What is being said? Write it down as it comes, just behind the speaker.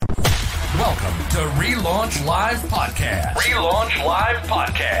Welcome to Relaunch Live Podcast. Relaunch Live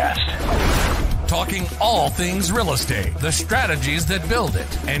Podcast. Talking all things real estate, the strategies that build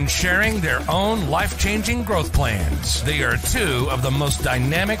it, and sharing their own life-changing growth plans. They are two of the most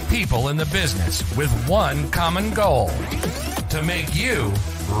dynamic people in the business with one common goal: to make you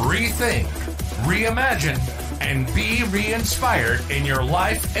rethink, reimagine, and be re-inspired in your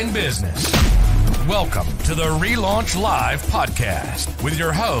life and business. Welcome to the Relaunch Live Podcast with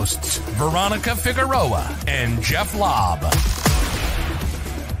your hosts, Veronica Figueroa and Jeff Lobb.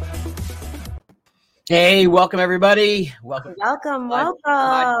 Hey, welcome everybody. Welcome.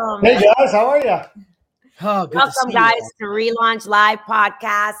 Hey guys, how are you? Oh, welcome guys to Relaunch Live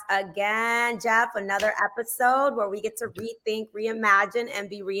Podcast again. Jeff, another episode where we get to rethink, reimagine, and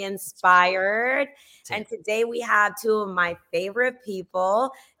be re-inspired. And today we have two of my favorite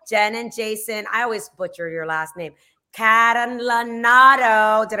people, Jen and Jason. I always butcher your last name.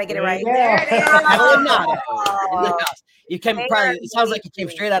 Catalanotto. Did I get it right? Yeah. Catalanotto. You came probably. It sounds like you came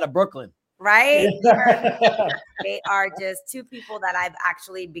straight out of Brooklyn. Right? They are just two people that I've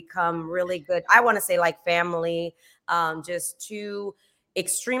actually become really good. I want to say like family, just two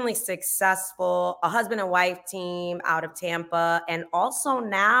extremely successful, a husband and wife team out of Tampa, and also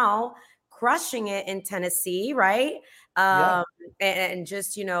now crushing it in Tennessee, right? And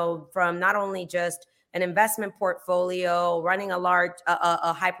just, you know, from not only just an investment portfolio, running a large,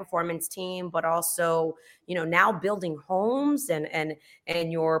 a high performance team, but also, you know, now building homes and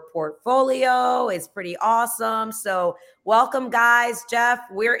your portfolio is pretty awesome. So welcome guys. Jeff,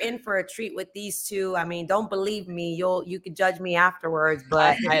 we're in for a treat with these two. I mean, don't believe me. You could judge me afterwards,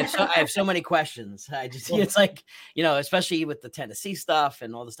 but I have so many questions. It's like, you know, especially with the Tennessee stuff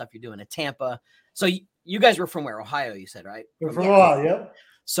and all the stuff you're doing at Tampa. So you guys were from where? Ohio, you said, right? We're from Ohio, yep.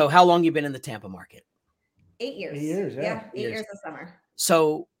 So how long you been in the Tampa market? 8 years. 8 years, yeah. 8 years this summer.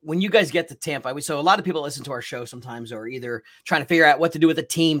 So when you guys get to Tampa, so a lot of people listen to our show sometimes are either trying to figure out what to do with a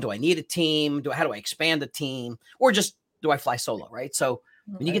team. Do I need a team? How do I expand a team? Or just do I fly solo, right? So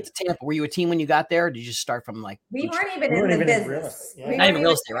when you get to Tampa, were you a team when you got there? Or did you just start from like... We weren't even in the business. Not even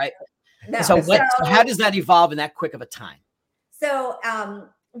real estate, right? No. So how does that evolve in that quick of a time? So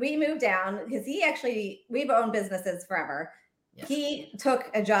we moved down because we've owned businesses forever. Yeah. He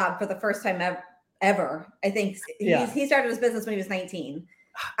took a job for the first time ever. I think he started his business when he was 19.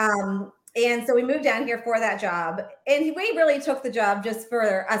 And so we moved down here for that job. And we really took the job just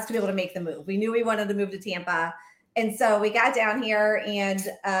for us to be able to make the move. We knew we wanted to move to Tampa. And so we got down here, and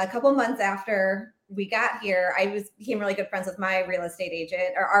a couple of months after we got here, I became really good friends with my real estate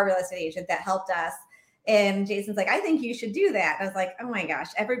agent, or our real estate agent that helped us. And Jason's like, I think you should do that. And I was like, oh my gosh,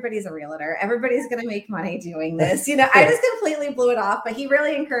 everybody's a realtor. Everybody's going to make money doing this. You know, I just completely blew it off, but he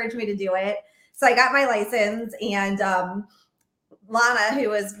really encouraged me to do it. So I got my license, and Lana, who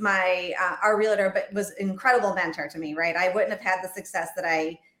was our realtor, but was an incredible mentor to me, right? I wouldn't have had the success that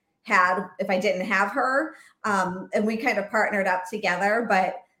I had if I didn't have her. And we kind of partnered up together,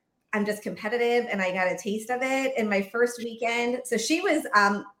 but I'm just competitive, and I got a taste of it in my first weekend. So she was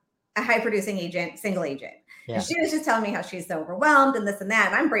a high producing agent, single agent. Yeah. And she was just telling me how she's so overwhelmed and this and that.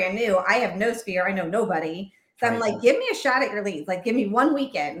 And I'm brand new. I have no sphere. I know nobody. So I'm like, give me a shot at your leads. Like, give me one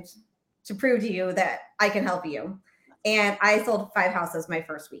weekend to prove to you that I can help you. And I sold 5 houses my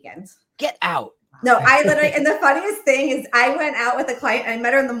first weekend. Get out. No, I literally, and the funniest thing is I went out with a client, I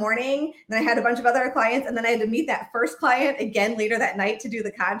met her in the morning, then I had a bunch of other clients, and then I had to meet that first client again later that night to do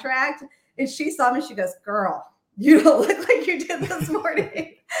the contract. And she saw me, she goes, girl, you don't look like you did this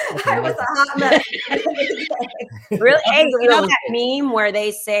morning. I was a hot mess. Really? Hey, you know that meme where they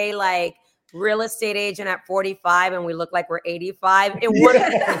say like, real estate agent at 45 and we look like we're 85. It went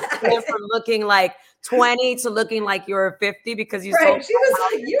from looking like 20 to looking like you're 50 because you sold. She was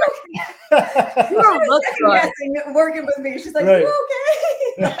like, you don't look good. Working with me. She's like, you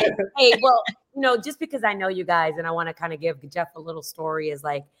okay? Hey, well, you know, just because I know you guys and I want to kind of give Jeff a little story is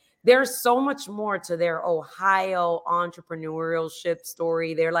like, there's so much more to their Ohio entrepreneurship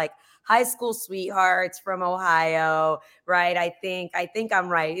story. They're like high school sweethearts from Ohio, right? I think I'm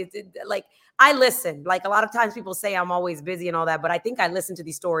right. Like I listen. Like a lot of times people say I'm always busy and all that, but I think I listen to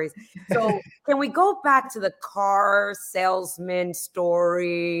these stories. So can we go back to the car salesman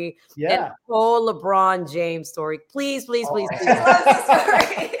story and the whole LeBron James story? Please. I love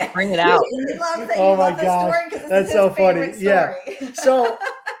the story. Bring it out. Oh my gosh, that's so funny. Yeah.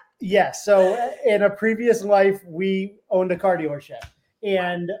 So in a previous life, we owned a car dealership.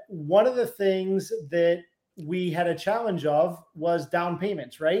 And one of the things that we had a challenge of was down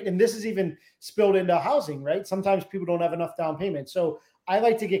payments, right? And this is even spilled into housing, right? Sometimes people don't have enough down payment. So I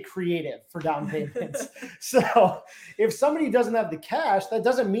like to get creative for down payments. So if somebody doesn't have the cash, that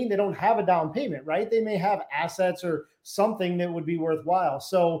doesn't mean they don't have a down payment, right? They may have assets or something that would be worthwhile.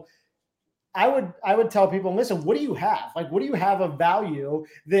 So I would tell people, listen, what do you have? Like, what do you have of value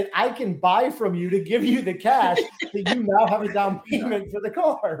that I can buy from you to give you the cash that you now have a down payment for the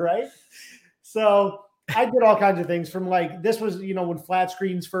car, right? So I did all kinds of things from like, this was, when flat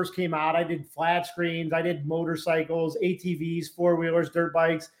screens first came out, I did flat screens, I did motorcycles, ATVs, four-wheelers, dirt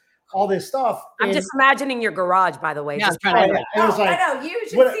bikes, all this stuff. I'm just imagining your garage, by the way. Yeah, it was like, I know, you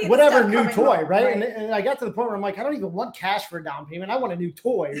should see whatever new toy, home, right? And I got to the point where I'm like, I don't even want cash for a down payment. I want a new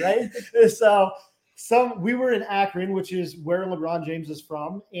toy, right? So we were in Akron, which is where LeBron James is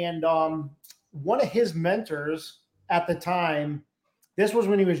from. And one of his mentors at the time, this was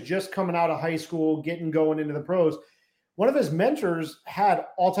when he was just coming out of high school, going into the pros. One of his mentors had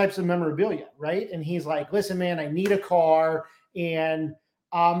all types of memorabilia, right? And he's like, listen, man, I need a car. And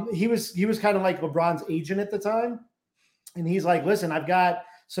he was kind of like LeBron's agent at the time. And he's like, listen, I've got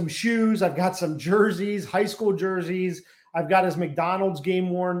some shoes. I've got some jerseys, high school jerseys. I've got his McDonald's game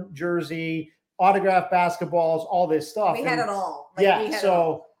worn jersey, autographed basketballs, all this stuff. We had it all.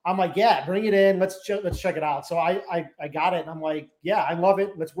 So I'm like, yeah, bring it in. Let's check it out. So I got it. And I'm like, yeah, I love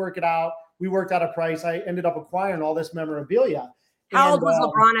it. Let's work it out. We worked out a price. I ended up acquiring all this memorabilia. How old was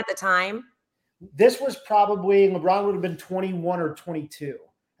LeBron at the time? This was probably, LeBron would have been 21 or 22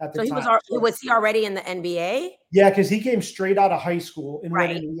 at the time. Was he already in the NBA? Yeah, because he came straight out of high school and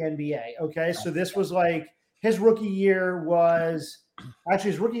went into the NBA. Okay, so this was like, his rookie year was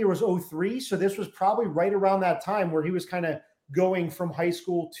 03. So this was probably right around that time where he was kind of going from high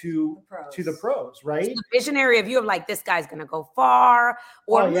school to the pros, right? So the visionary of you of like, this guy's going to go far,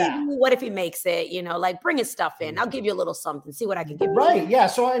 or maybe what if he makes it, like bring his stuff in. I'll give you a little something, see what I can give you. Right. Yeah.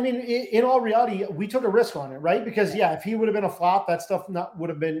 So, I mean, in all reality, we took a risk on it, right? Because if he would have been a flop, that stuff would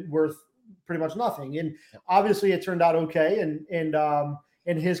have been worth pretty much nothing. And obviously it turned out okay.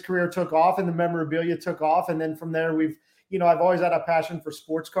 And his career took off and the memorabilia took off. And then from there, I've always had a passion for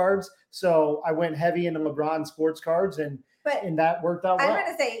sports cards. So I went heavy into LeBron sports cards and that worked out well. I'm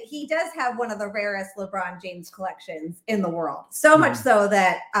going to say he does have one of the rarest LeBron James collections in the world. So much so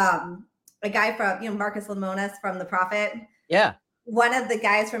that a guy from, Marcus Lemonis from The Prophet. Yeah. One of the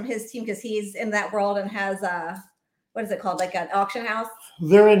guys from his team, because he's in that world and has what is it called? Like an auction house.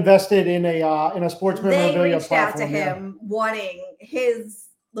 They're invested in a sports memorabilia They reached platform, out to him wanting his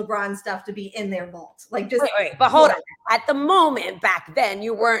LeBron stuff to be in their vault. Like just wait, but hold on. At the moment back then,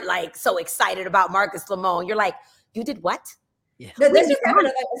 you weren't like so excited about Marcus Lemon. You're like, you did what? Yeah. No, this just happened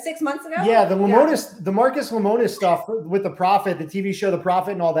like 6 months ago. Yeah, the Marcus Lemonis stuff with The Prophet, the TV show The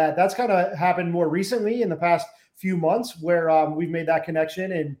Prophet and all that, that's kind of happened more recently in the past few months where we've made that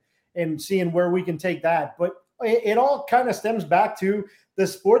connection and seeing where we can take that. But it all kind of stems back to the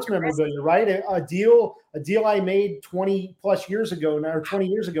sports memorabilia, right? A deal I made 20 years ago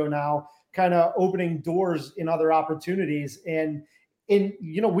now, kind of opening doors in other opportunities. And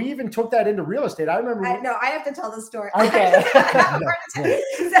we even took that into real estate. I remember. I have to tell the story. Okay. So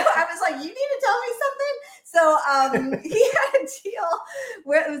I was like, you need to tell me something. So he had a deal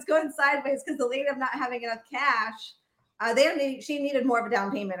where it was going sideways because the lady of not having enough cash. She needed more of a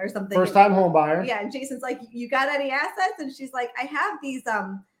down payment or something. First time home buyer. Yeah. And Jason's like, you got any assets? And she's like, I have these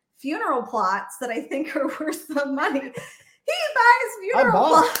funeral plots that I think are worth some money. He buys funeral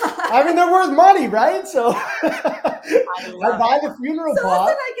plots. I mean, they're worth money, right? So I buy the funeral plot. So all of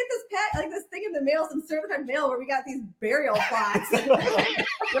a sudden I get this thing in the mail, some certified mail where we got these burial plots. You're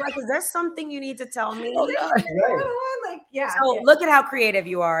like, is there something you need to tell me? Yeah. So look at how creative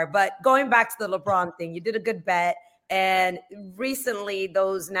you are. But going back to the LeBron thing, you did a good bet. And recently,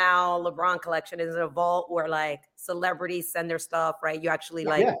 those now LeBron collection is a vault where like celebrities send their stuff, right? You actually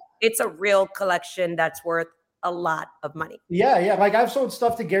it's a real collection that's worth a lot of money. Yeah. Like I've sold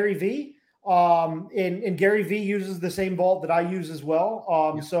stuff to Gary V. And Gary V uses the same vault that I use as well.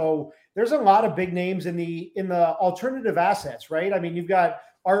 So there's a lot of big names in the alternative assets, right? I mean, you've got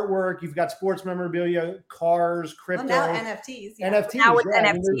artwork, you've got sports memorabilia, cars, crypto. Well, now NFTs. Yeah. NFTs. Now with NFTs.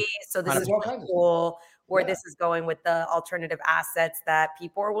 I mean, so this is really cool where this is going with the alternative assets that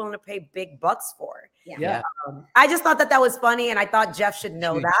people are willing to pay big bucks for. Yeah. I just thought that was funny. And I thought Jeff should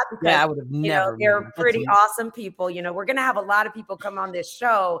know that. Because, I would have never. They're pretty awesome people. We're going to have a lot of people come on this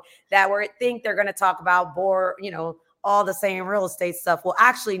show that think they're going to talk about all the same real estate stuff. Well,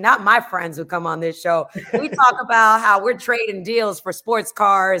 actually, not my friends who come on this show. We talk about how we're trading deals for sports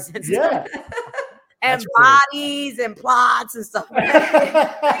cars and stuff. And bodies and plots and stuff.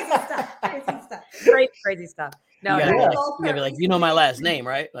 Crazy stuff. No, maybe like, my last name,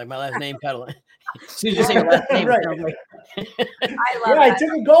 right? Like my last name, Catalan. As soon as you say your last name, right. I love I that.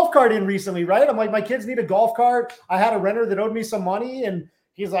 took a golf cart in recently, right? I'm like, my kids need a golf cart. I had a renter that owed me some money, and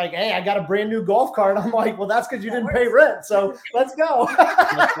he's like, hey, I got a brand new golf cart. I'm like, well, that's because you didn't pay rent. So let's go.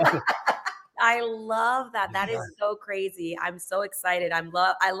 I love that. That is so crazy. I'm so excited. I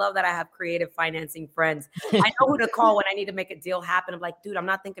love that I have creative financing friends. I know who to call when I need to make a deal happen. I'm like, dude, I'm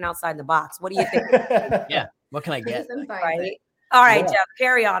not thinking outside the box. What do you think? Yeah. What can I get? Right. All right, Jeff,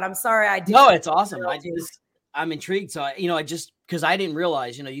 carry on. I'm sorry. No, it's awesome. I'm intrigued. So because I didn't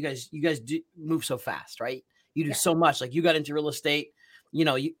realize, you guys do move so fast, right? You do so much. Like you got into real estate,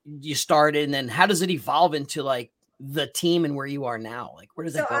 you started, and then how does it evolve into like the team and where you are now? Like, where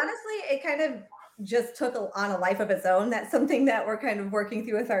does that go? Honestly, it kind of just took on a life of its own. That's something that we're kind of working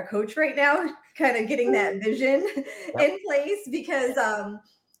through with our coach right now, kind of getting that vision in place because,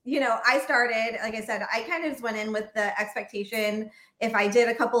 I started, like I said, I kind of just went in with the expectation. If I did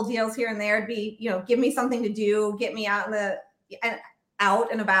a couple deals here and there, it'd be, give me something to do, get me out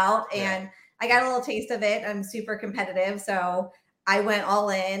and about. Yeah. And I got a little taste of it. I'm super competitive. So I went all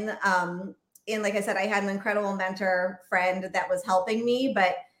in. And like I said, I had an incredible mentor friend that was helping me,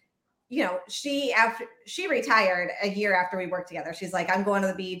 but she retired a year after we worked together. She's like, I'm going to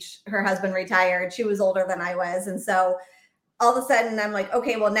the beach. Her husband retired. She was older than I was. And so all of a sudden I'm like,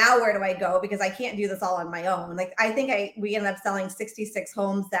 okay, well now where do I go? Because I can't do this all on my own. Like, I think we ended up selling 66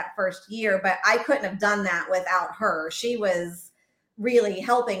 homes that first year, but I couldn't have done that without her. She was really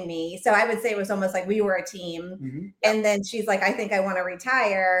helping me. So I would say it was almost like we were a team. Mm-hmm. And then she's like, I think I want to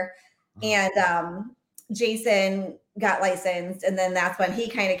retire. And Jason got licensed, and then that's when he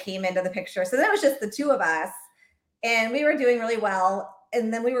kind of came into the picture. So that was just the two of us, and we were doing really well.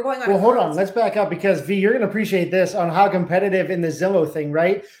 And then we were going on. Well, hold on. Let's back up because V, you're going to appreciate this on how competitive in the Zillow thing,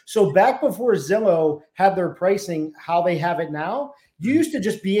 right? So back before Zillow had their pricing, how they have it now, you used to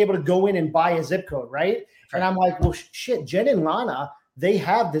just be able to go in and buy a zip code, right? And I'm like, well, shit, Jen and Lana, they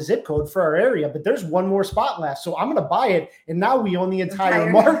have the zip code for our area, but there's one more spot left. So I'm going to buy it. And now we own the entire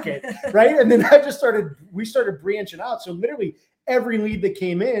market, right? And then we started branching out. So literally every lead that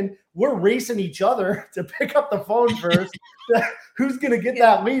came in, we're racing each other to pick up the phone first. Who's going to get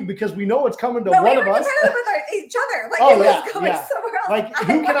that lead? Because we know it's coming to one of us. With each other. Like, somewhere else. Like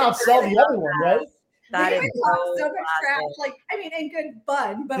who can outsell the other one, right? That is so much trash. Like, I mean, in good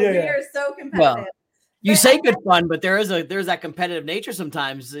fun, but we are so competitive. Well, you say good fun, but there's that competitive nature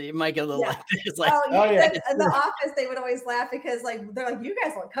sometimes. It might get a little like this. Like, in the office, they would always laugh because they're like, you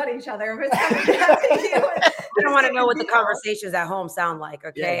guys will cut each other. I don't want to know what the conversations at home sound like.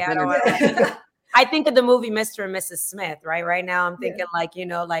 Okay. Yeah, I don't want to. I think of the movie Mr. and Mrs. Smith, right? Right now I'm thinking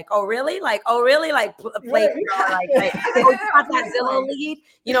oh really? Like play you got that Zillow lead.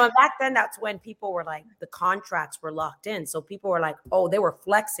 And back then that's when people were like, the contracts were locked in. So people were like, oh, they were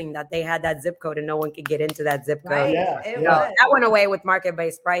flexing that they had that zip code and no one could get into that zip code. Right. That went away with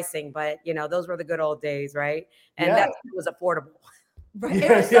market-based pricing, but those were the good old days, right? And that was affordable. Right.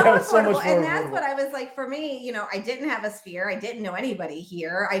 It was so affordable. And that's what I was like, for me, I didn't have a sphere. I didn't know anybody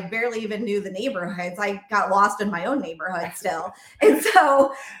here. I barely even knew the neighborhoods. I got lost in my own neighborhood still. And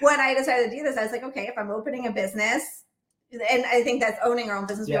so when I decided to do this, I was like, okay, if I'm opening a business, and I think that's owning our own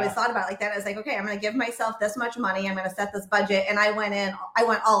business. We always thought about it like that. I was like, okay, I'm going to give myself this much money. I'm going to set this budget. And I went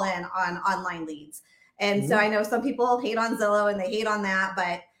all in on online leads. And so I know some people hate on Zillow and they hate on that,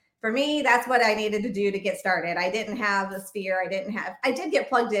 but for me, that's what I needed to do to get started. I didn't have the sphere. I did get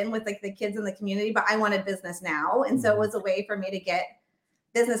plugged in with like the kids in the community, but I wanted business now. And so it was a way for me to get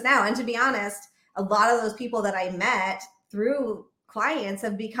business now. And to be honest, a lot of those people that I met through clients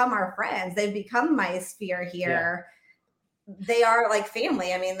have become our friends. They've become my sphere here. Yeah. They are like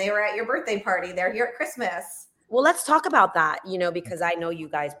family. I mean, they were at your birthday party. They're here at Christmas. Well, let's talk about that, because I know you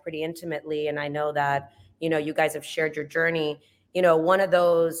guys pretty intimately. And I know that, you guys have shared your journey. One of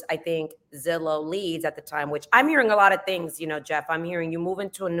those, I think, Zillow leads at the time, which I'm hearing a lot of things, Jeff. I'm hearing you move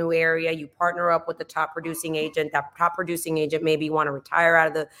into a new area, you partner up with the top producing agent. That top producing agent maybe want to retire out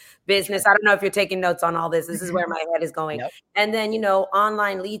of the business. I don't know if you're taking notes on all this. This is where my head is going. Yep. And then,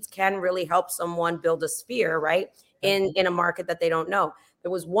 online leads can really help someone build a sphere, right? In a market that they don't know.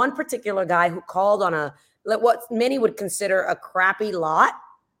 There was one particular guy who called on what many would consider a crappy lot,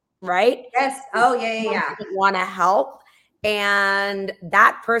 right? Yes. Oh, yeah. Want to help. And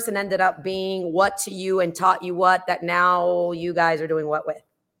that person ended up being what to you and taught you what that now you guys are doing what with?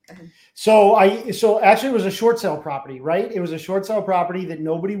 So actually it was a short sale property, right? It was a short sale property that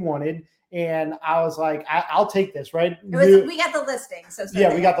nobody wanted. And I was like, I'll take this, right? We got the listing.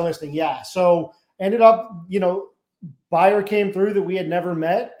 We got the listing. Yeah. So ended up, buyer came through that we had never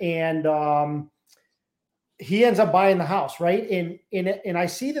met. And he ends up buying the house, right? And I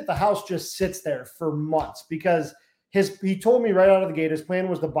see that the house just sits there for months because he told me right out of the gate, his plan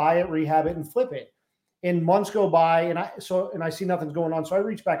was to buy it, rehab it, and flip it. And months go by, and I see nothing's going on. So I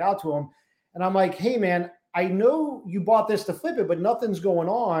reach back out to him, and I'm like, hey man, I know you bought this to flip it, but nothing's going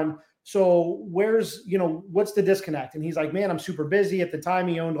on. So what's the disconnect? And he's like, man, I'm super busy. At the time,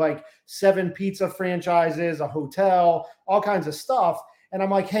 he owned like 7 pizza franchises, a hotel, all kinds of stuff. And I'm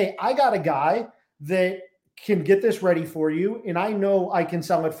like, hey, I got a guy that can get this ready for you, and I know I can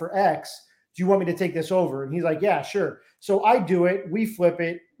sell it for X. Do you want me to take this over? And he's like, yeah, sure. So I do it. We flip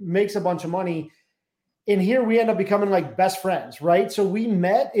it, makes a bunch of money. And here we end up becoming like best friends, right? So we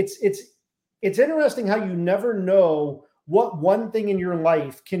met. It's interesting how you never know what one thing in your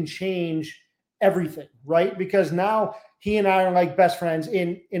life can change everything, right? Because now he and I are like best friends,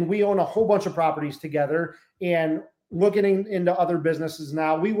 and we own a whole bunch of properties together and looking into other businesses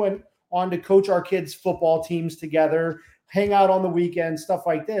now. We went on to coach our kids' football teams together, hang out on the weekends, stuff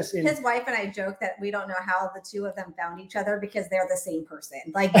like this. And his wife and I joke that we don't know how the two of them found each other because they're the same person.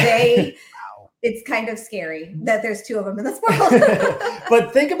 Like they, it's kind of scary that there's 2 of them in this world.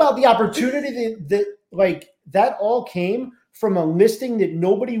 But think about the opportunity that all came from a listing that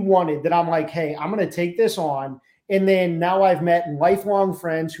nobody wanted, that I'm like, hey, I'm going to take this on. And then now I've met lifelong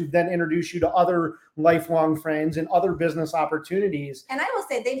friends who then introduce you to other lifelong friends and other business opportunities. And I will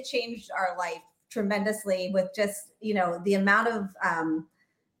say they've changed our life tremendously with just, the amount of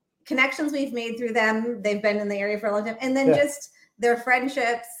connections we've made through them. They've been in the area for a long time. And then just their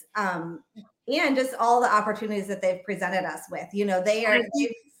friendships and just all the opportunities that they've presented us with.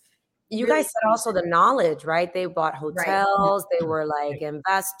 You guys said also the knowledge, right? They bought hotels. Right. They were like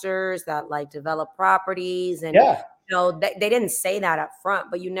investors that like develop properties. And, they didn't say that up front,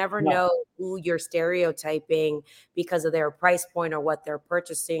 but you never know who you're stereotyping because of their price point or what they're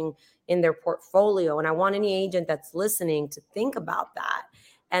purchasing in their portfolio. And I want any agent that's listening to think about that.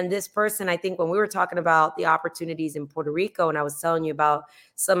 And this person, I think when we were talking about the opportunities in Puerto Rico, and I was telling you about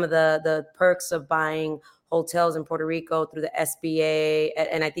some of the perks of buying hotels in Puerto Rico through the SBA.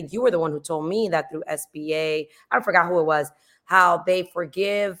 And I think you were the one who told me that through SBA, I forgot who it was, how they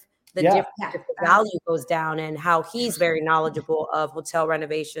forgive the difference if the value goes down, and how he's very knowledgeable of hotel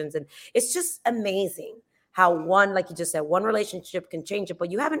renovations. And it's just amazing how one, like you just said, one relationship can change it, but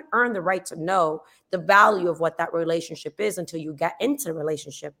you haven't earned the right to know the value of what that relationship is until you get into the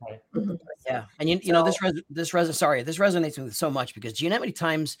relationship. Mm-hmm. Yeah. And this resonates with me so much, because do you know how many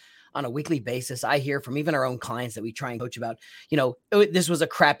times on a weekly basis I hear from even our own clients that we try and coach about, this was a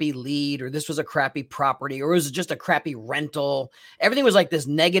crappy lead, or this was a crappy property, or it was just a crappy rental. Everything was like this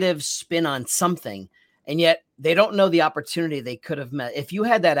negative spin on something. And yet they don't know the opportunity they could have met. If you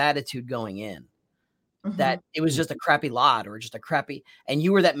had that attitude going in, that it was just a crappy lot or just a crappy, and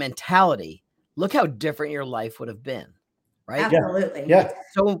you were that mentality, look how different your life would have been. Right. Absolutely. Yeah.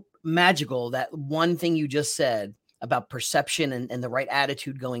 It's so magical, that one thing you just said about perception and the right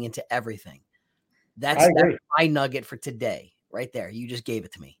attitude going into everything. That's my nugget for today right there. You just gave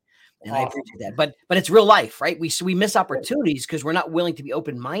it to me. And I appreciate that. But it's real life, right? We miss opportunities because we're not willing to be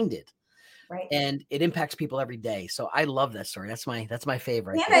open-minded. Right. And it impacts people every day. So I love that story. That's my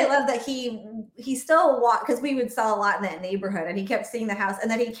favorite. And I love that he still walked, because we would sell a lot in that neighborhood, and he kept seeing the house,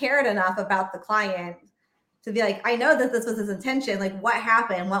 and then he cared enough about the client to be like, I know that this was his intention. Like, what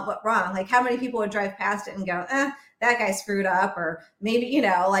happened? What went wrong? Like, how many people would drive past it and go, that guy screwed up, or maybe,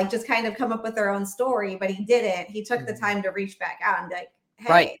 just kind of come up with their own story, but he didn't. He took the time to reach back out and be like,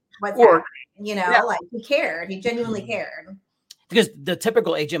 hey, what's happening? Like he cared. He genuinely cared. Because the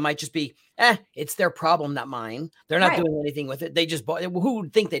typical agent might just be, it's their problem, not mine. They're not doing anything with it. They just bought it. Who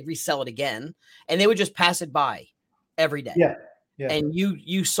would think they'd resell it again? And they would just pass it by every day. Yeah. And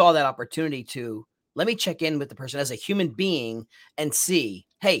you saw that opportunity to, let me check in with the person as a human being and see,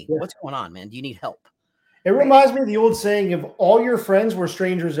 hey, what's going on, man? Do you need help? It reminds me of the old saying of all your friends were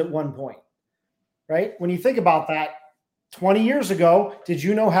strangers at one point, right? When you think about that, 20 years ago, did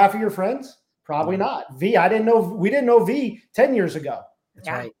you know half of your friends? Probably not. We didn't know V 10 years ago. That's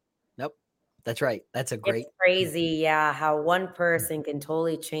right. Nope. That's right. That's a great. It's crazy. Yeah. How one person can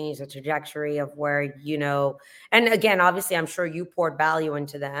totally change the trajectory of where, and again, obviously I'm sure you poured value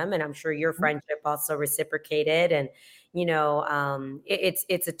into them, and I'm sure your friendship also reciprocated, and,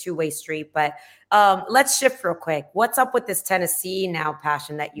 it's a two-way street, but let's shift real quick. What's up with this Tennessee now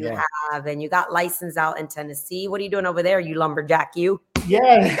passion that you have, and you got licensed out in Tennessee? What are you doing over there? You lumberjack, you?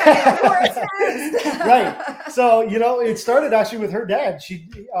 Yeah. Right. So, it started actually with her dad. He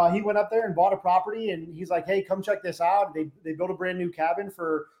went up there and bought a property, and he's like, hey, come check this out. They built a brand new cabin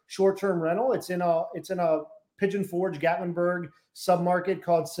for short-term rental. It's in a Pigeon Forge, Gatlinburg submarket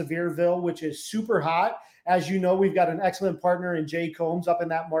called Sevierville, which is super hot. As you know, we've got an excellent partner in Jay Combs up in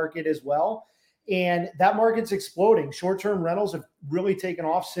that market as well. And that market's exploding. Short-term rentals have really taken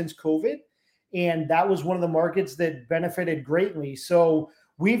off since COVID. And that was one of the markets that benefited greatly. So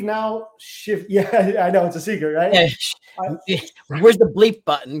we've now shifted. Yeah, I know it's a secret, right? Yeah. Where's the bleep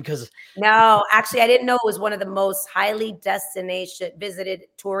button? Because no, actually, I didn't know it was one of the most highly visited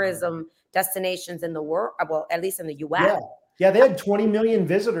tourism destinations in the world. Well, at least in the U.S. Yeah, they had 20 million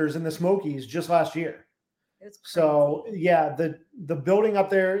visitors in the Smokies just last year. So yeah, the building up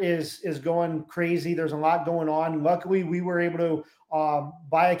there is going crazy. There's a lot going on. Luckily, we were able to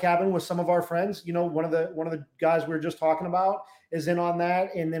buy a cabin with some of our friends. You know, one of the guys we were just talking about is in on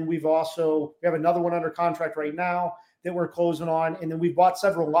that, and then we have another one under contract right now that we're closing on, and then we've bought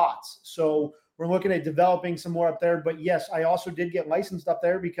several lots. So we're looking at developing some more up there. But yes, I also did get licensed up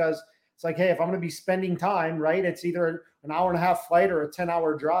there because it's like, hey, if I'm going to be spending time, right? It's either an hour and a half flight or a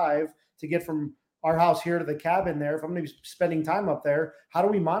 10-hour drive to get from our house here to the cabin there. If I'm going to be spending time up there, how do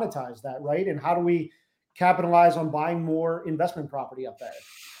we monetize that, right? And how do we capitalize on buying more investment property up there?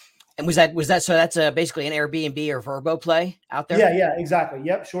 And was that so that's basically an Airbnb or Vrbo play out there? Yeah, exactly.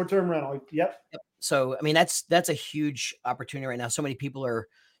 Yep, short-term rental. Yep. So I mean that's a huge opportunity right now. So many people are,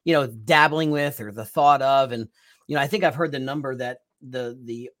 dabbling with or the thought of, and I think I've heard the number that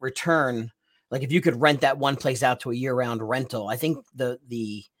the return, like if you could rent that one place out to a year-round rental, I think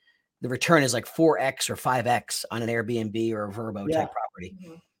the return is like 4x or 5x on an Airbnb or a Vrbo type property.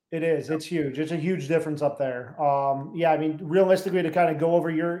 It is. It's huge. It's a huge difference up there. I mean, realistically, to kind of go over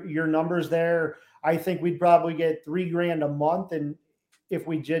your numbers there, I think we'd probably get $3,000 a month, and if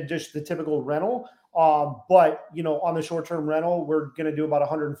we did just the typical rental, but on the short-term rental, we're going to do about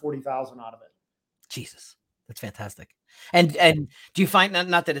 140,000 out of it. Jesus, that's fantastic. And do you find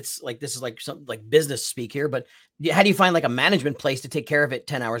not that it's like this is like something like business speak here, but how do you find like a management place to take care of it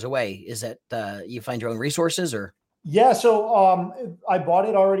 10 hours away? Is that you find your own resources or? Yeah, so I bought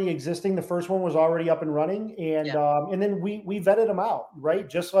it already existing. The first one was already up and running, and then we vetted them out, right?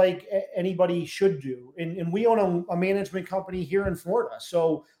 Just like anybody should do. And we own a management company here in Florida,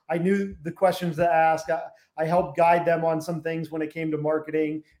 so I knew the questions to ask. I helped guide them on some things when it came to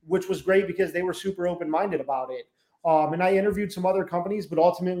marketing, which was great because they were super open-minded about it. And I interviewed some other companies, but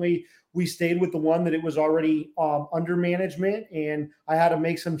ultimately we stayed with the one that it was already under management, and I had to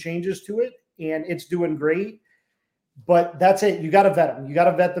make some changes to it, and it's doing great. But that's it. You got to vet them. You got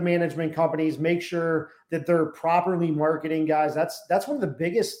to vet the management companies, make sure that they're properly marketing, guys. That's one of the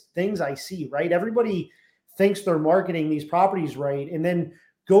biggest things I see, right? Everybody thinks they're marketing these properties right. And then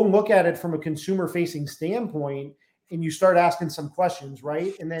go look at it from a consumer facing standpoint and you start asking some questions,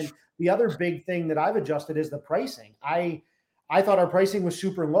 right? And then the other big thing that I've adjusted is the pricing. I thought our pricing was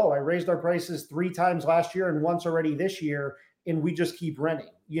super low. I raised our prices 3 times last year and once already this year. And we just keep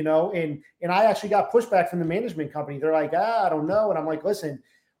renting, and I actually got pushback from the management company. They're like, I don't know. And I'm like, listen,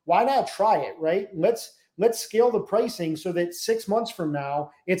 why not try it? Right. Let's scale the pricing so that 6 months from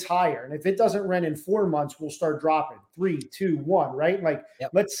now it's higher. And if it doesn't rent in 4 months, we'll start dropping 3, 2, 1, right? Like,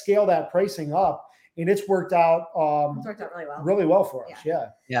 Let's scale that pricing up. And it's worked out, really well for us. Yeah.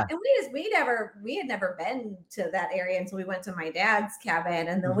 And we had never been to that area until we went to my dad's cabin.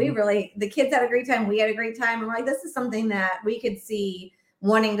 And then the kids had a great time. We had a great time. And we're like, this is something that we could see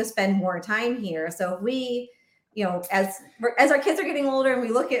wanting to spend more time here. So we, as our kids are getting older and we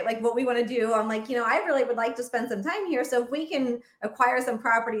look at like what we want to do, I'm like, I really would like to spend some time here. So if we can acquire some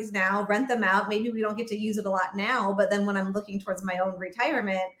properties now, rent them out, maybe we don't get to use it a lot now, but then when I'm looking towards my own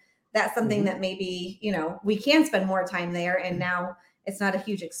retirement, that's something that maybe, we can spend more time there. And now it's not a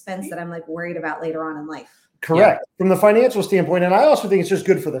huge expense that I'm like worried about later on in life. Correct. From the financial standpoint. And I also think it's just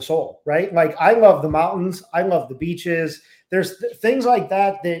good for the soul, right? Like I love the mountains. I love the beaches. There's things like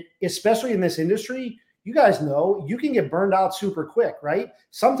that, especially in this industry, you guys know you can get burned out super quick, right?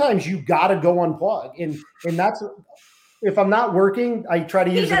 Sometimes you got to go unplug. And that's, if I'm not working, I try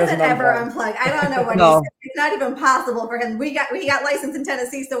to use it as an unplug. He doesn't ever unplug. I don't know what it's not even possible for him. We got licensed in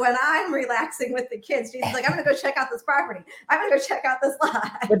Tennessee. So when I'm relaxing with the kids, she's like, I'm going to go check out this property. I'm going to go check out this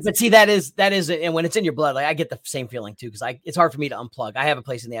lot. But see, that is, and when it's in your blood, like I get the same feeling too, because it's hard for me to unplug. I have a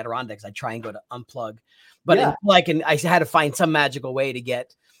place in the Adirondacks. I try and go to unplug, but I had to find some magical way to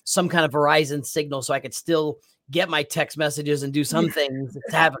get some kind of Verizon signal so I could still get my text messages and do some things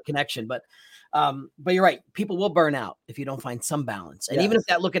to have a connection. But you're right. People will burn out if you don't find some balance. And even if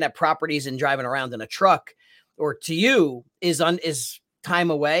that looking at properties and driving around in a truck or to you is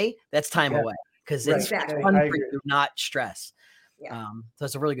time away, that's time away because it's fun for you, not stress. Yeah. So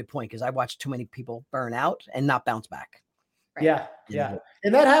it's a really good point because I watch too many people burn out and not bounce back. Right? Yeah.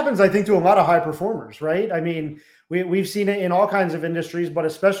 And that happens, I think, to a lot of high performers, right? I mean, we've seen it in all kinds of industries, but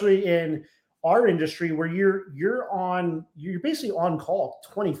especially in our industry where you're basically on call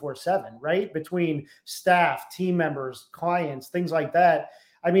 24/7, right? Between staff, team members, clients, things like that.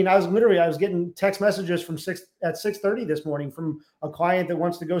 I mean, I was getting text messages from 6:30 this morning from a client that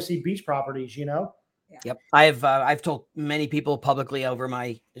wants to go see beach properties, Yeah. Yep. I've told many people publicly over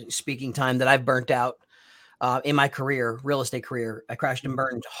my speaking time that I've burnt out in my career, real estate career. I crashed and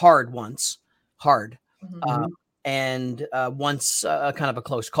burned hard once, and once kind of a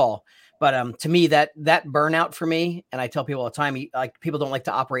close call. But to me, that burnout for me, and I tell people all the time, like people don't like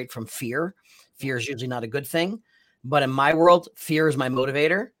to operate from fear. Fear is usually not a good thing. But in my world, fear is my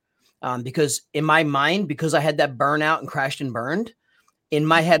motivator because in my mind, because I had that burnout and crashed and burned, in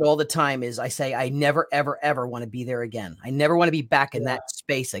my head all the time is I say, I never, ever, ever want to be there again. I never want to be back in that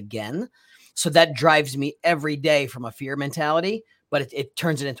space again. So that drives me every day from a fear mentality, but it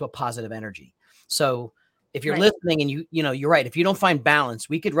turns it into a positive energy. So if you're listening and you're right. If you don't find balance,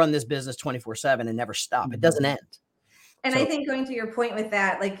 we could run this business 24/7 and never stop. It doesn't end. And I think going to your point with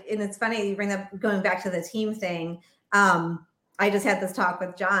that, like, and it's funny you bring up going back to the team thing. I just had this talk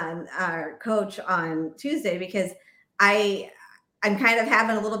with John, our coach, on Tuesday because I'm kind of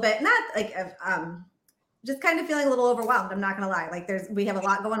having a little bit, not like, just kind of feeling a little overwhelmed. I'm not going to lie. Like we have a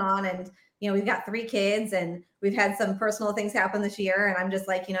lot going on and, we've got 3 kids and we've had some personal things happen this year. And I'm just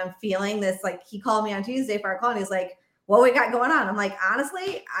like, I'm feeling this, like he called me on Tuesday for our call and he's like, what we got going on? I'm like,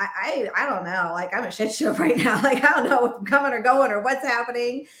 honestly, I don't know. Like I'm a shit show right now. Like, I don't know if I'm coming or going or what's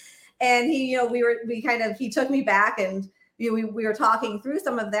happening. And he, he took me back and we were talking through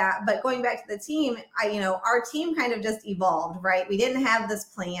some of that, but going back to the team, our team kind of just evolved, right? We didn't have this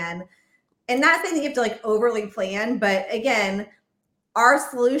plan, and not saying that you have to like overly plan, but again, our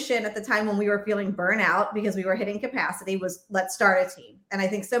solution at the time when we were feeling burnout because we were hitting capacity was let's start a team. And I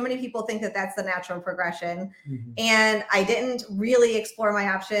think so many people think that that's the natural progression. And I didn't really explore my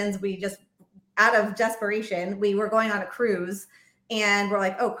options. We just, out of desperation, we were going on a cruise and we're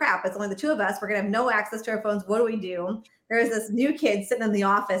like, oh crap, it's only the 2 of us. We're going to have no access to our phones. What do we do? There's this new kid sitting in the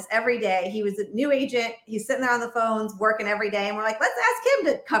office every day. He was a new agent. He's sitting there on the phones working every day. And we're like, let's ask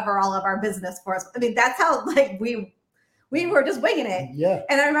him to cover all of our business for us. I mean, that's how like we were just winging it. Yeah.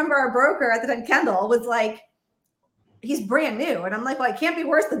 And I remember our broker at the time, Kendall, was like, he's brand new. And I'm like, well, it can't be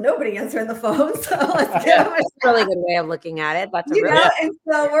worse than nobody answering the phone. So let's get him. That's a really good way of looking at it. That's and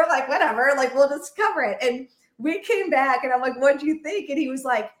so we're like, whatever, like we'll just cover it. And we came back and I'm like, what do you think? And he was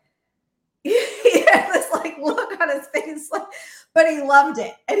like, he had this like look on his face, like, but he loved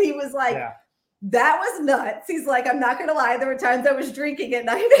it. And he was like, that was nuts. He's like, I'm not going to lie. There were times I was drinking at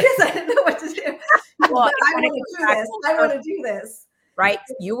night because I didn't know what to do. Well, I want to do this. I want to do this. Right.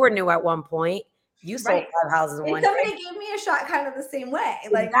 You were new at one point. You sold 5 houses in one day. Somebody gave me a shot kind of the same way.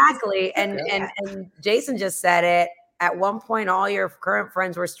 Like exactly. And Jason just said it. At one point, all your current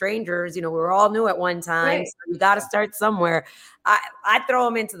friends were strangers. We were all new at one time. Right. So you got to start somewhere. I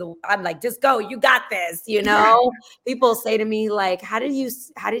throw them I'm like, just go. You got this. People say to me like, how did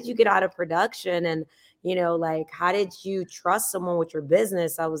you get out of production? And, like, how did you trust someone with your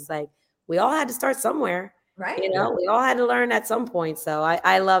business? I was like, we all had to start somewhere. Right. We all had to learn at some point. So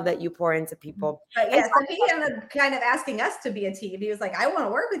I love that you pour into people. But yeah, so he ended up kind of asking us to be a team. He was like, I want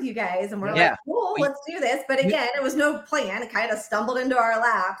to work with you guys. And we're like, cool, let's do this. But again, it was no plan. It kind of stumbled into our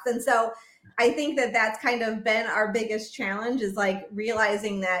laps. And so I think that that's kind of been our biggest challenge is like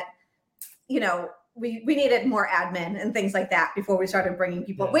realizing that, we needed more admin and things like that before we started bringing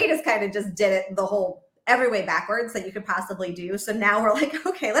people. We just kind of just did it the whole every way backwards that you could possibly do. So now we're like,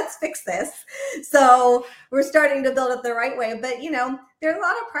 okay, let's fix this. So we're starting to build it the right way. But, there's a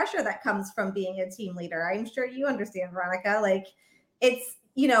lot of pressure that comes from being a team leader. I'm sure you understand, Veronica. Like it's,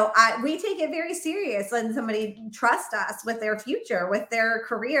 we take it very serious when somebody trusts us with their future, with their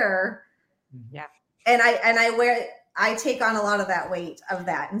career. Yeah. And I take on a lot of that weight of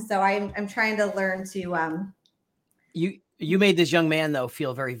that. And so I'm trying to learn to, You made this young man, though,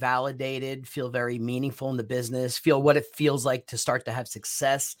 feel very validated, feel very meaningful in the business, feel what it feels like to start to have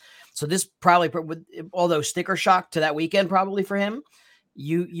success. So this probably, although sticker shock to that weekend, probably for him,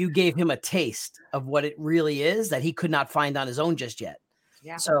 you gave him a taste of what it really is that he could not find on his own just yet.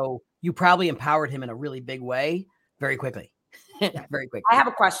 Yeah. So you probably empowered him in a really big way very quickly. Very quickly. I have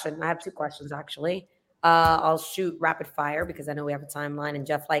a question. I have 2 questions, actually. I'll shoot rapid fire because I know we have a timeline and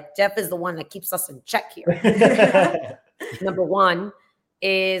Jeff is the one that keeps us in check here. Number 1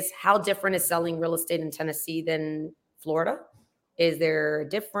 is how different is selling real estate in Tennessee than Florida? Is there a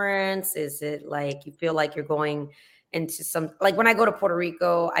difference? Is it like you feel like you're going into like when I go to Puerto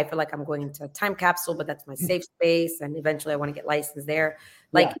Rico, I feel like I'm going into a time capsule, but that's my safe space. And eventually I want to get licensed there.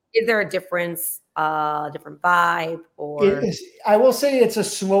 Like, is there a difference different vibe, or I will say it's a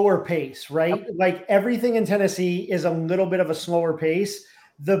slower pace, right? Okay. Like everything in Tennessee is a little bit of a slower pace.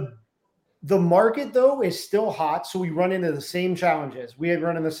 The market though is still hot, so we run into the same challenges. We had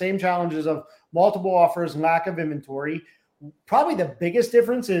run into the same challenges of multiple offers, lack of inventory. Probably the biggest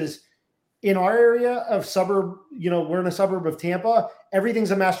difference is in our area of suburb, we're in a suburb of Tampa,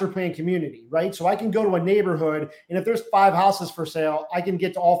 everything's a master plan community, right? So I can go to a neighborhood, and if there's 5 houses for sale, I can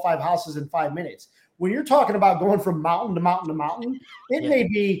get to all 5 houses in 5 minutes. When you're talking about going from mountain to mountain to mountain, it may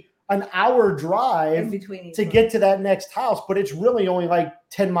be an hour drive to get to that next house, but it's really only like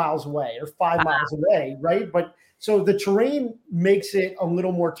 10 miles away or 5 miles away, right? But so the terrain makes it a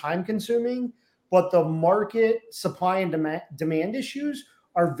little more time consuming, but the market supply and demand issues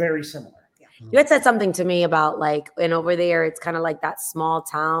are very similar. You had said something to me about and over there, it's kind of like that small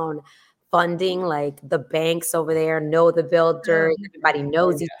town funding, like the banks over there know the builder, everybody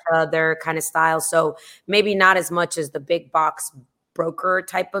knows each other kind of style. So maybe not as much as the big box broker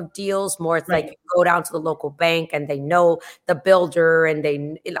type of deals, more it's like you go down to the local bank and they know the builder and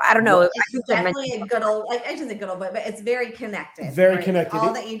I don't know. It's definitely a good old, I shouldn't say good old, but it's very connected. Very connected.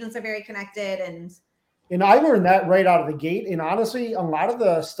 All the agents are very connected. And I learned that right out of the gate. And honestly, a lot of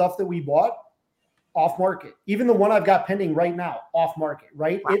the stuff that we bought off market, even the one I've got pending right now, off market,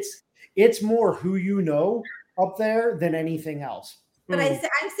 right? Wow. It's more who you know up there than anything else. But I'm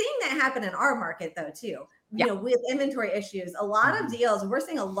seeing that happen in our market though too. With inventory issues, a lot of deals, we're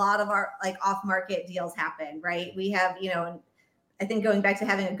seeing a lot of our off market deals happen, right? We have, I think going back to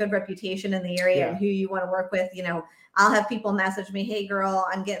having a good reputation in the area and who you want to work with, I'll have people message me, hey girl,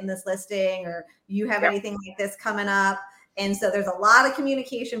 I'm getting this listing, or you have anything like this coming up. And so there's a lot of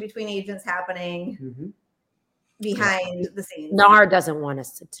communication between agents happening behind the scenes. NAR doesn't want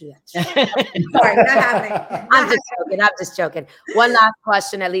us to do that. Sorry, not happening. I'm just joking. One last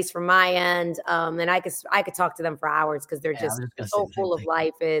question, at least from my end. And I could talk to them for hours because they're just so full of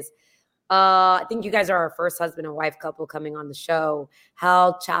life is, I think you guys are our first husband and wife couple coming on the show.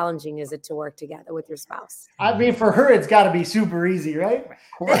 How challenging is it to work together with your spouse? I mean, for her, it's got to be super easy, right?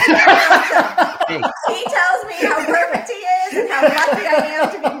 He tells me how perfect he is and how lucky I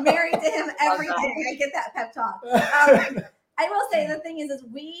am to be married to him every day. I get that pep talk. I will say the thing is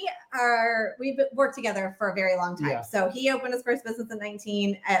we've worked together for a very long time. Yeah. So he opened his first business in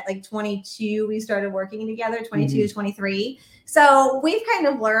 19. At 22, we started working together, 22 to 23. So we've kind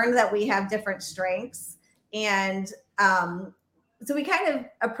of learned that we have different strengths. And so we kind of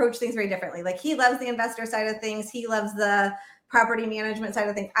approach things very differently. Like he loves the investor side of things. He loves the property management side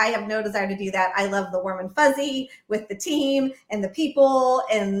of things. I have no desire to do that. I love the warm and fuzzy with the team and the people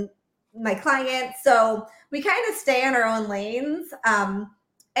and my clients. So we kind of stay in our own lanes. And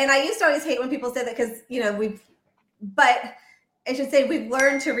I used to always hate when people say that because, but I should say we've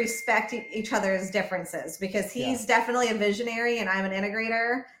learned to respect each other's differences because he's definitely a visionary and I'm an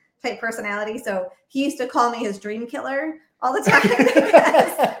integrator type personality. So he used to call me his dream killer all the time.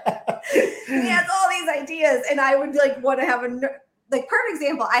 He has all these ideas and I would want to have perfect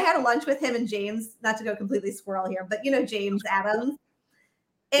example. I had a lunch with him and James, not to go completely squirrel here, but James Adams.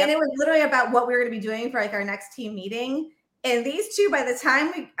 And it was literally about what we were going to be doing for our next team meeting. And these two, by the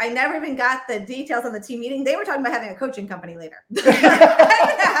time I never even got the details on the team meeting, they were talking about having a coaching company later.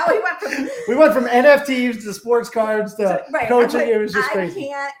 How we went from NFTs to sports cards to coaching. It was just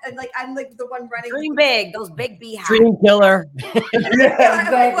crazy. I'm the one running. Dream big, those big beehives. Dream killer.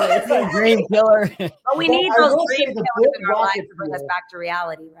 Exactly. Dream killer. But we need those dream killers in our life to bring us back to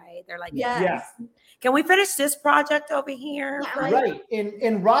reality, right? They're like, yes. Can we finish this project over here? Yeah, right.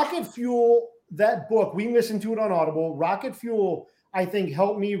 In Rocket Fuel, that book, we listened to it on Audible. Rocket Fuel, I think,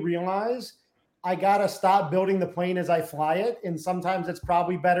 helped me realize I got to stop building the plane as I fly it. And sometimes it's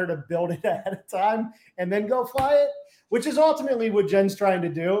probably better to build it ahead of time and then go fly it, which is ultimately what Jen's trying to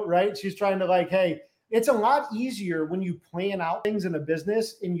do, right? She's trying to hey, it's a lot easier when you plan out things in a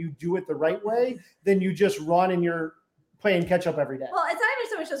business and you do it the right way than you just run and you're playing catch up every day. Well, it's not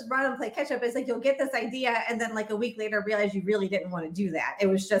even so much just run and play catch up. It's you'll get this idea and then a week later realize you really didn't want to do that. It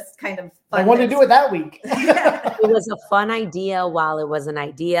was just kind of fun. I wanted to do it that week. It was a fun idea while it was an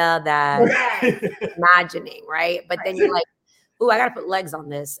idea that imagining, right? But then you're like, ooh, I got to put legs on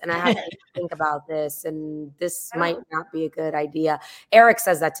this and I have to think about this and this might not be a good idea. Eric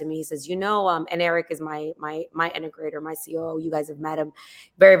says that to me. He says, and Eric is my integrator, my COO. You guys have met him.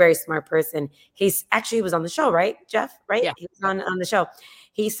 Very, very smart person. He was on the show, right, Jeff? Right? Yeah. He was on the show.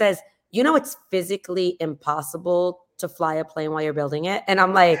 He says, it's physically impossible to fly a plane while you're building it. And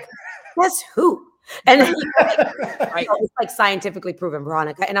I'm like, guess who? And then right, it's like scientifically proven,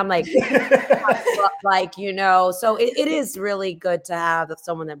 Veronica. And I'm like, like, you know, so it is really good to have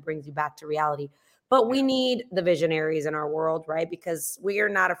someone that brings you back to reality. But we need the visionaries in our world, right? Because we are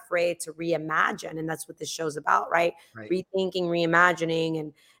not afraid to reimagine. And that's what this show's about, right? Rethinking,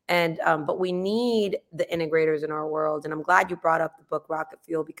 reimagining, but we need the integrators in our world. And I'm glad you brought up the book Rocket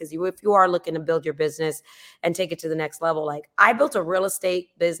Fuel, because if you are looking to build your business and take it to the next level, like I built a real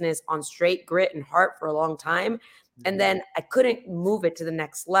estate business on straight grit and heart for a long time. And then I couldn't move it to the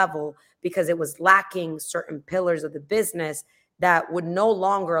next level because it was lacking certain pillars of the business that would no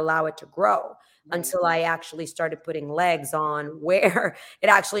longer allow it to grow until I actually started putting legs on where it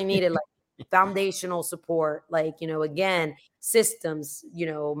actually needed like foundational support, like, you know, again, systems, you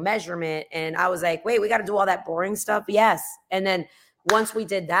know, measurement. And I was like, wait, we got to do all that boring stuff. Yes. And then once we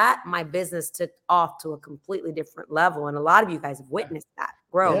did that, my business took off to a completely different level. And a lot of you guys have witnessed that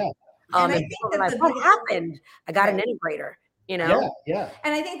growth. And I think that like, what happened? I got an integrator, you know?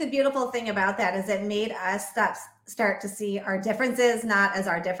 And I think the beautiful thing about that is it made us start to see our differences, not as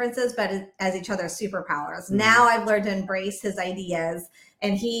our differences, but as each other's superpowers. Now I've learned to embrace his ideas.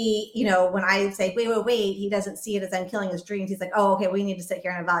 And he, you know, when I say, wait, he doesn't see it as I'm killing his dreams. He's like, oh, okay, we need to sit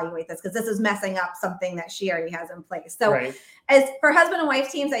here and evaluate this because this is messing up something that she already has in place. So as for husband and wife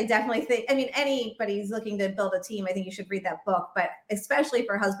teams, I definitely think, I mean, anybody who's looking to build a team, I think you should read that book, but especially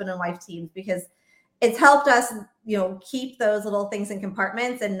for husband and wife teams, because it's helped us, you know, keep those little things in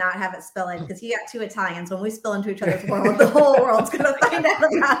compartments and not have it spill in. Because you got two Italians. When we spill into each other's world, the whole world's going to find out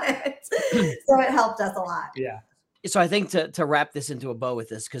about it. So it helped us a lot. Yeah. So I think to wrap this into a bow with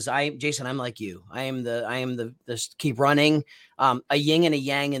this, because Jason, I'm like you. I am the keep running. A yin and a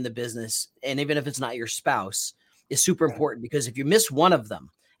yang in the business, and even if it's not your spouse, is super important, because if you miss one of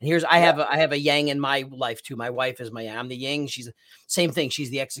them. And I have a yang in my life too. My wife is my yang. I'm the yang. She's the same thing. She's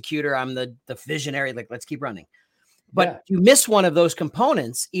the executor. I'm the visionary. Like, let's keep running. But if you miss one of those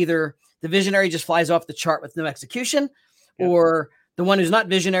components, either the visionary just flies off the chart with no execution, or the one who's not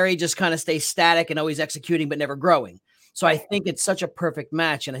visionary just kind of stays static and always executing, but never growing. So I think it's such a perfect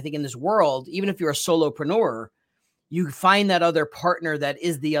match. And I think in this world, even if you're a solopreneur, you find that other partner that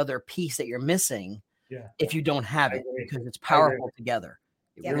is the other piece that you're missing if you don't have it, because it's powerful together.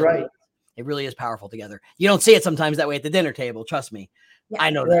 You're right. It really is powerful together. You don't see it sometimes that way at the dinner table. Trust me. I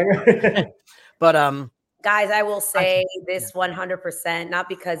know that. But guys, I will say this 100%, not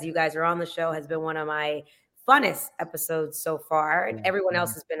because you guys are on the show, has been one of my funnest episodes so far. And everyone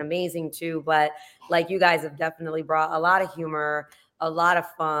else has been amazing too. But like, you guys have definitely brought a lot of humor, a lot of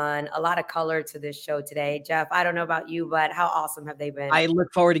fun, a lot of color to this show today. Jeff, I don't know about you, but how awesome have they been? I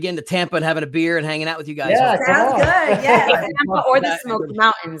look forward to getting to Tampa and having a beer and hanging out with you guys. Yeah, sounds good. Yeah. Tampa or the Smoky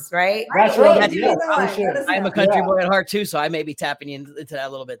Mountains, right? That's right. I'm a country boy at heart too, so I may be tapping into that a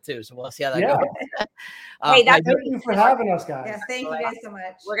little bit too. So we'll see how that goes. Hey, thank you for having us, guys. Yeah, thank you guys so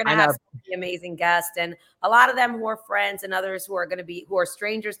much. We're gonna have some amazing guests, and a lot of them who are friends, and others who are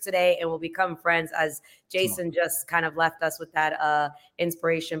strangers today and will become friends, as Jason just kind of left us with that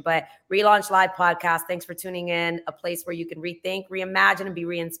inspiration. But Relaunch Live Podcast, thanks for tuning in, a place where you can rethink, reimagine, and be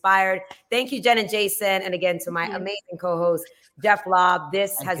re-inspired. Thank you, Jen and Jason. And again, to my amazing co-host, Jeff Lobb.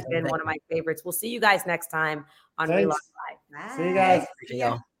 This has been one of my favorites. We'll see you guys next time on Relaunch Live. Bye. See you guys. See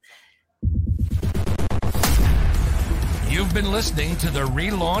y'all. You've been listening to the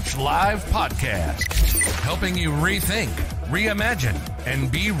Relaunch Live Podcast, helping you rethink, reimagine,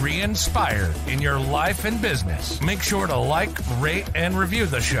 and be re-inspired in your life and business. Make sure to like, rate, and review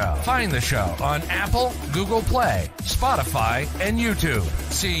the show. Find the show on Apple, Google Play, Spotify, and YouTube.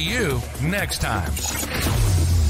 See you next time.